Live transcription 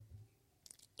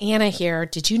Anna here.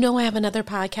 Did you know I have another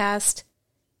podcast?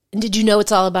 And did you know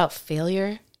it's all about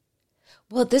failure?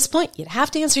 Well, at this point, you'd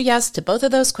have to answer yes to both of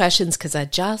those questions because I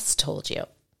just told you.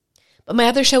 But my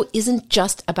other show isn't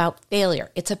just about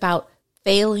failure. It's about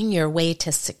failing your way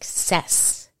to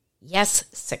success. Yes,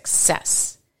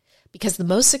 success. Because the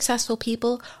most successful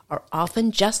people are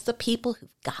often just the people who've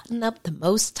gotten up the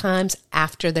most times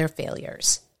after their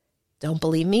failures. Don't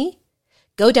believe me?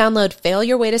 Go download Fail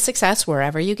Your Way to Success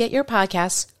wherever you get your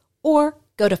podcasts, or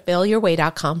go to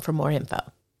failyourway.com for more info.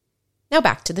 Now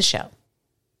back to the show.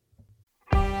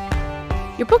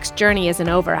 Your book's journey isn't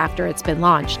over after it's been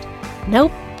launched.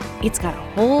 Nope, it's got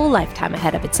a whole lifetime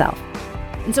ahead of itself.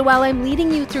 And so while I'm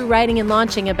leading you through writing and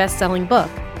launching a best-selling book,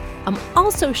 I'm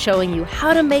also showing you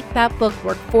how to make that book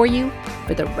work for you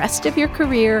for the rest of your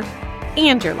career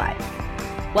and your life.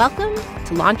 Welcome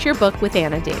to Launch Your Book with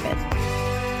Anna David.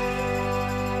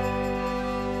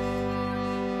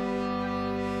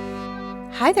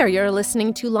 Hi there, you're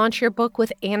listening to Launch Your Book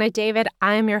with Anna David.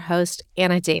 I am your host,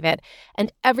 Anna David,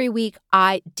 and every week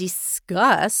I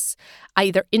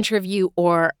either interview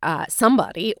or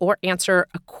somebody or answer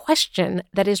a question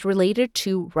that is related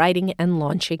to writing and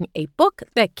launching a book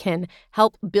that can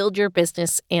help build your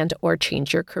business and or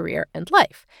change your career and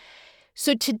life.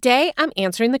 So today I'm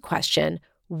answering the question,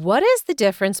 what is the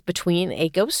difference between a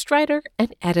ghostwriter,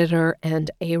 an editor,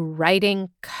 and a writing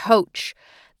coach?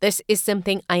 This is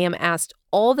something I am asked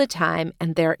all the time,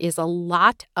 and there is a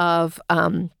lot of,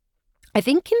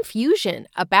 confusion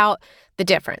about the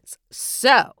difference.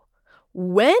 So,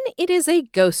 when it is a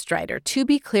ghostwriter, to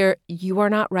be clear, you are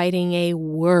not writing a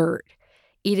word.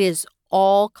 It is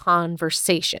all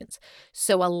conversations.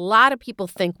 So a lot of people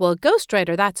think, well, a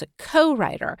ghostwriter, that's a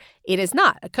co-writer. It is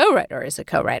not. A co-writer is a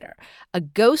co-writer. A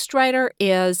ghostwriter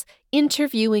is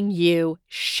interviewing you,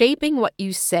 shaping what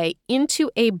you say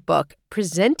into a book,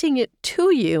 presenting it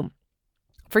to you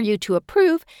for you to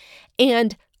approve,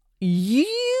 and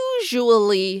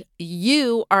usually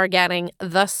you are getting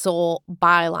the sole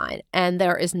byline. And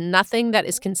there is nothing that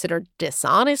is considered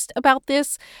dishonest about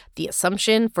this. The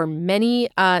assumption for many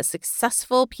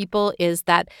successful people is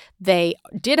that they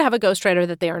did have a ghostwriter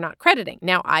that they are not crediting.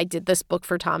 Now, I did this book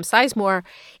for Tom Sizemore,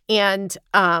 and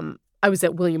I was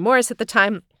at William Morris at the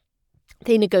time.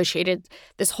 They negotiated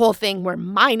this whole thing where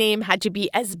my name had to be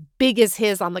as big as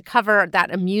his on the cover.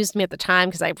 That amused me at the time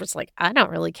because I was like, I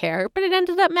don't really care, but it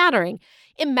ended up mattering.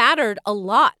 It mattered a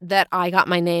lot that I got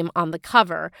my name on the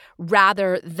cover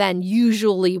rather than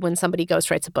usually when somebody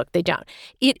ghostwrites a book, they don't.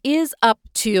 It is up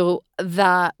to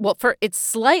it's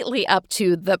slightly up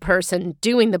to the person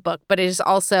doing the book, but it is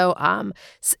also,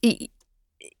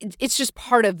 it's just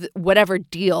part of whatever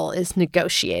deal is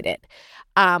negotiated.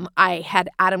 I had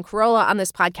Adam Carolla on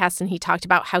this podcast, and he talked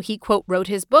about how he, quote, wrote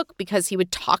his book because he would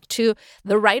talk to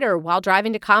the writer while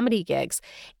driving to comedy gigs.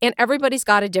 And everybody's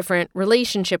got a different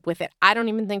relationship with it. I don't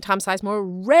even think Tom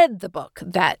Sizemore read the book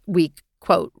that we,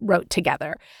 quote, wrote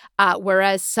together.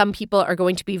 Whereas some people are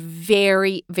going to be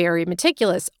very, very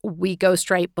meticulous. We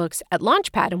ghostwrite books at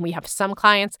Launchpad, and we have some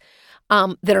clients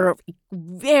that are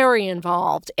very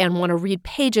involved and want to read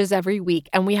pages every week.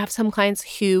 And we have some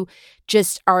clients who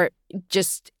just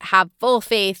have full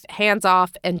faith, hands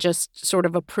off, and just sort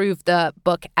of approve the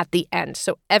book at the end.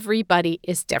 So everybody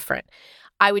is different.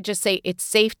 I would just say it's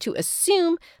safe to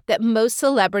assume that most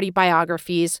celebrity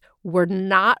biographies were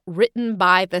not written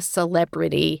by the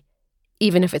celebrity,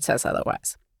 even if it says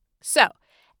otherwise. So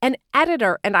an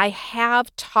editor, and I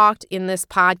have talked in this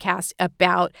podcast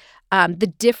about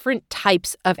the different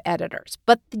types of editors,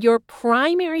 but your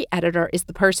primary editor is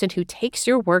the person who takes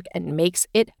your work and makes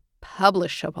it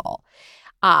publishable.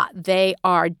 They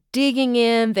are digging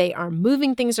in, they are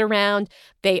moving things around,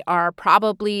 they are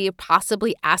possibly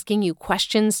asking you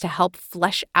questions to help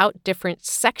flesh out different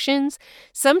sections.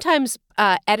 Sometimes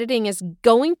editing is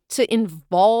going to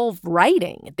involve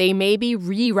writing. They may be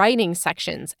rewriting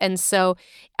sections. And so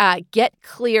get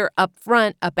clear up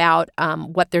front about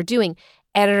what they're doing.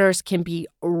 Editors can be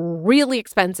really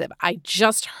expensive. I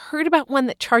just heard about one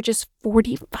that charges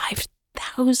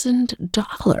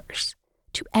 $45,000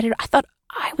 to edit. I thought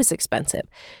I was expensive.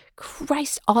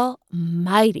 Christ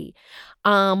almighty.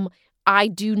 I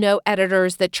do know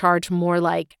editors that charge more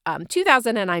like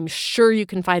 $2,000, and I'm sure you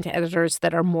can find editors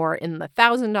that are more in the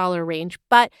 $1,000 range,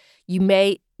 but you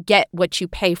may get what you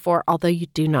pay for, although you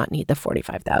do not need the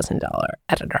 $45,000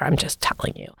 editor. I'm just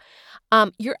telling you.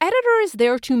 Your editor is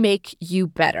there to make you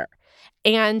better.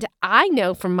 And I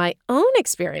know from my own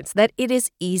experience that it is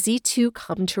easy to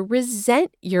come to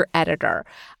resent your editor.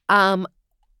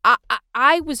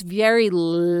 I was very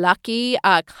lucky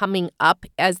coming up,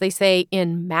 as they say,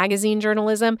 in magazine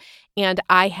journalism, and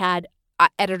I had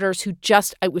editors who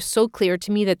it was so clear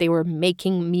to me that they were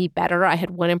making me better. I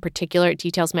had one in particular at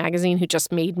Details Magazine who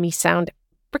just made me sound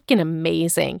freaking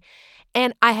amazing.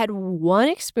 And I had one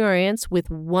experience with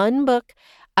one book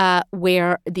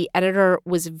where the editor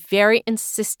was very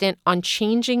insistent on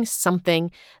changing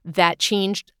something that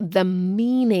changed the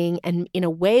meaning and in a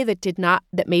way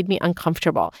that made me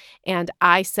uncomfortable. And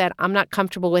I said, I'm not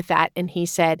comfortable with that. And he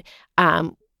said,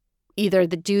 either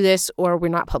do this or we're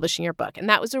not publishing your book. And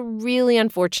that was a really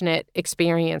unfortunate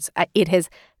experience.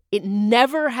 It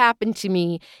never happened to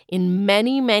me in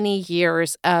many, many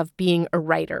years of being a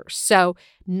writer. So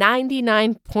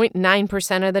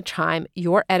 99.9% of the time,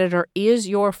 your editor is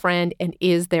your friend and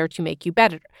is there to make you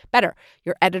better.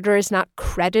 Your editor is not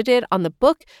credited on the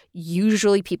book.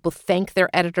 Usually people thank their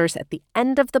editors at the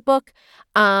end of the book.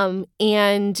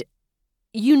 And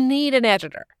you need an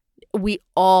editor. We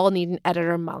all need an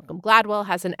editor. Malcolm Gladwell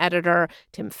has an editor.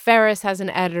 Tim Ferriss has an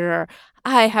editor.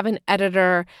 I have an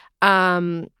editor.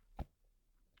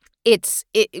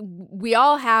 We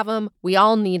all have them. We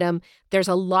all need them. There's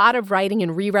a lot of writing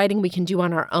and rewriting we can do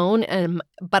on our own,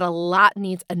 but a lot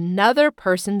needs another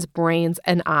person's brains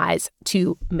and eyes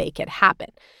to make it happen.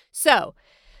 So,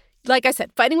 like I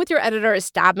said, fighting with your editor is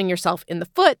stabbing yourself in the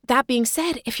foot. That being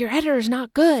said, if your editor is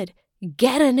not good,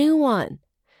 get a new one.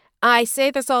 I say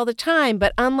this all the time,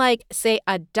 but unlike, say,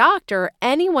 a doctor,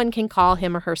 anyone can call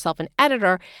him or herself an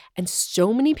editor, and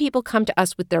so many people come to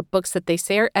us with their books that they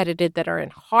say are edited that are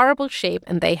in horrible shape,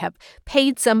 and they have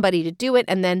paid somebody to do it.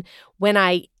 And then when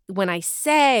I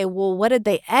say, well, what did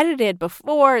they edited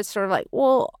before? It's sort of like,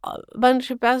 well, a bunch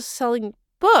of best-selling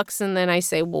books. And then I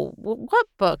say, well, what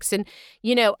books? And,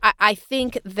 I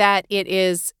think that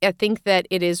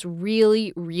it is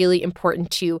really, really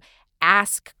important to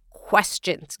ask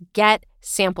questions, get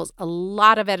samples. A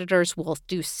lot of editors will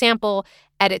do sample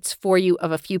edits for you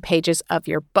of a few pages of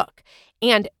your book.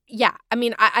 And yeah, I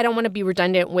mean, I don't want to be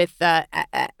redundant with the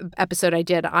episode I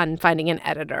did on finding an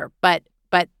editor, but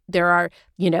there are,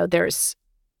 there's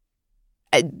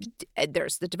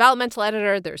the developmental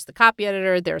editor, there's the copy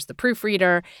editor, there's the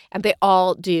proofreader, and they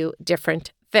all do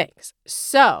different things.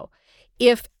 So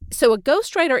a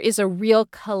ghostwriter is a real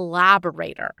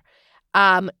collaborator.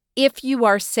 If you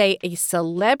are, say, a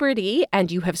celebrity and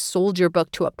you have sold your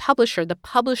book to a publisher, the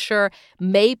publisher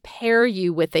may pair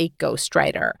you with a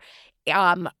ghostwriter.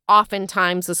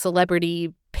 Oftentimes, a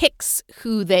celebrity picks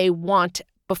who they want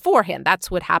beforehand.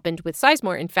 That's what happened with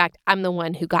Sizemore. In fact, I'm the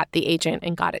one who got the agent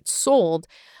and got it sold.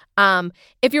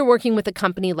 If you're working with a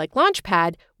company like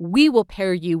Launchpad, we will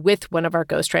pair you with one of our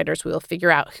ghostwriters. We will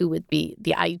figure out who would be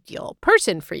the ideal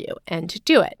person for you and to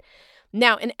do it.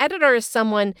 Now, an editor is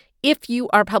someone, if you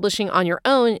are publishing on your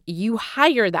own, you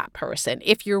hire that person.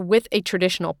 If you're with a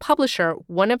traditional publisher,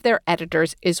 one of their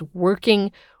editors is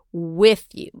working with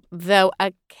you. Though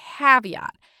a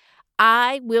caveat,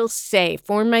 I will say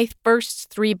for my first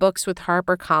 3 books with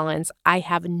HarperCollins, I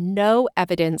have no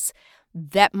evidence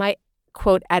that my,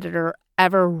 quote, editor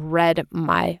ever read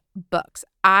my books.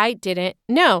 I didn't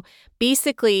know.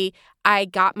 Basically, I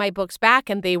got my books back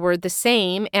and they were the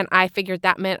same, and I figured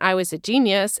that meant I was a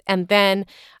genius. And then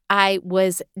I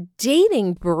was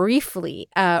dating briefly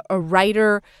a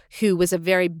writer who was a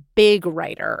very big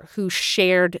writer who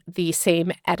shared the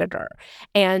same editor.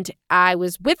 And I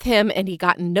was with him and he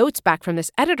got notes back from this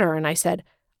editor, and I said,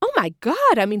 oh my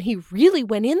God, I mean, he really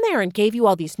went in there and gave you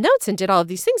all these notes and did all of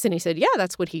these things. And he said, yeah,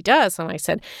 that's what he does. And I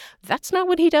said, that's not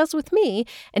what he does with me.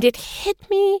 And it hit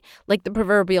me like the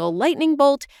proverbial lightning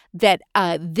bolt that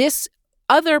this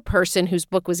other person whose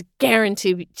book was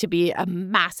guaranteed to be a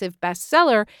massive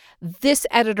bestseller, this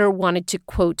editor wanted to,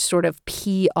 quote, sort of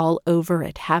pee all over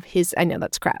it, have his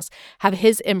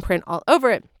imprint all over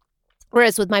it.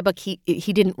 Whereas with my book, he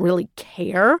didn't really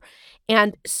care.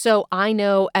 And so I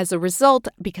know as a result,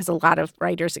 because a lot of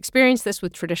writers experience this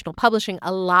with traditional publishing,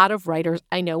 a lot of writers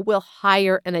I know will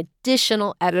hire an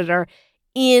additional editor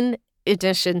in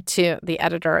addition to the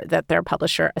editor that their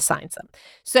publisher assigns them.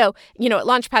 So, at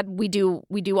Launchpad, we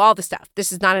do all the stuff.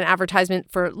 This is not an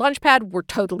advertisement for Launchpad. We're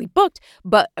totally booked,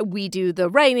 but we do the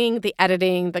writing, the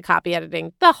editing, the copy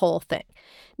editing, the whole thing.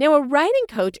 Now, a writing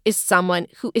coach is someone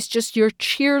who is just your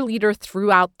cheerleader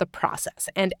throughout the process,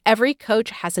 and every coach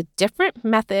has a different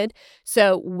method.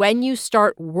 So when you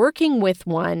start working with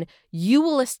one, you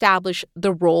will establish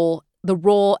the role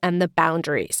and the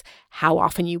boundaries, how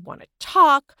often you want to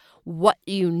talk, what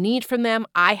you need from them.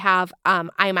 I'm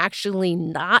actually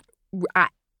not, what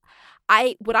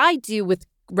I do with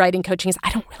writing coaching is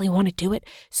I don't really want to do it.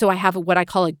 So I have what I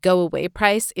call a go away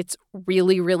price. It's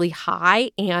really, really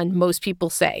high. And most people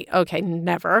say, okay,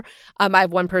 never. I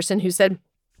have one person who said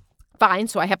fine.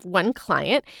 So I have one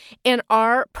client, and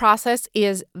our process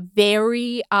is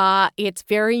very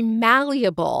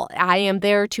malleable. I am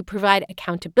there to provide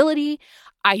accountability.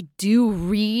 I do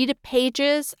read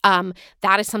pages.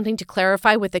 That is something to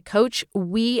clarify with a coach.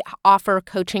 We offer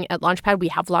coaching at Launchpad. We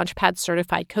have Launchpad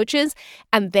certified coaches,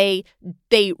 and they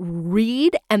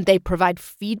read and they provide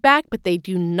feedback, but they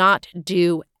do not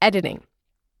do editing.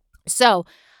 So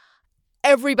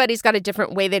everybody's got a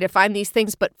different way they define these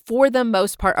things, but for the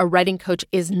most part, a writing coach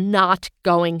is not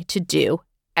going to do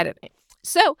editing.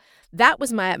 So that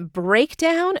was my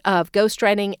breakdown of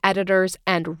ghostwriting editors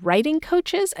and writing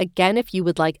coaches. Again, if you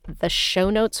would like the show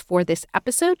notes for this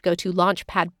episode, go to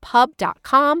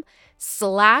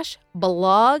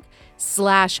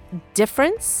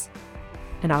launchpadpub.com/blog/difference,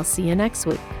 and I'll see you next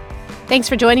week. Thanks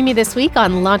for joining me this week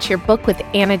on Launch Your Book with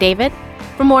Anna David.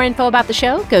 For more info about the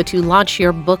show, go to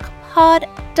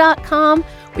launchyourbookpod.com,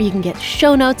 where you can get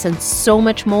show notes and so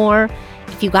much more.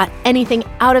 If you got anything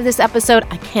out of this episode,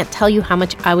 I can't tell you how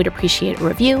much I would appreciate a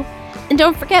review. And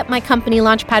don't forget, my company,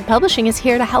 Launchpad Publishing, is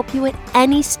here to help you at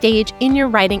any stage in your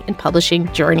writing and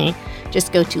publishing journey.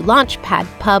 Just go to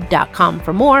launchpadpub.com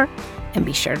for more, and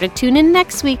be sure to tune in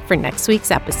next week for next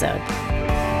week's episode.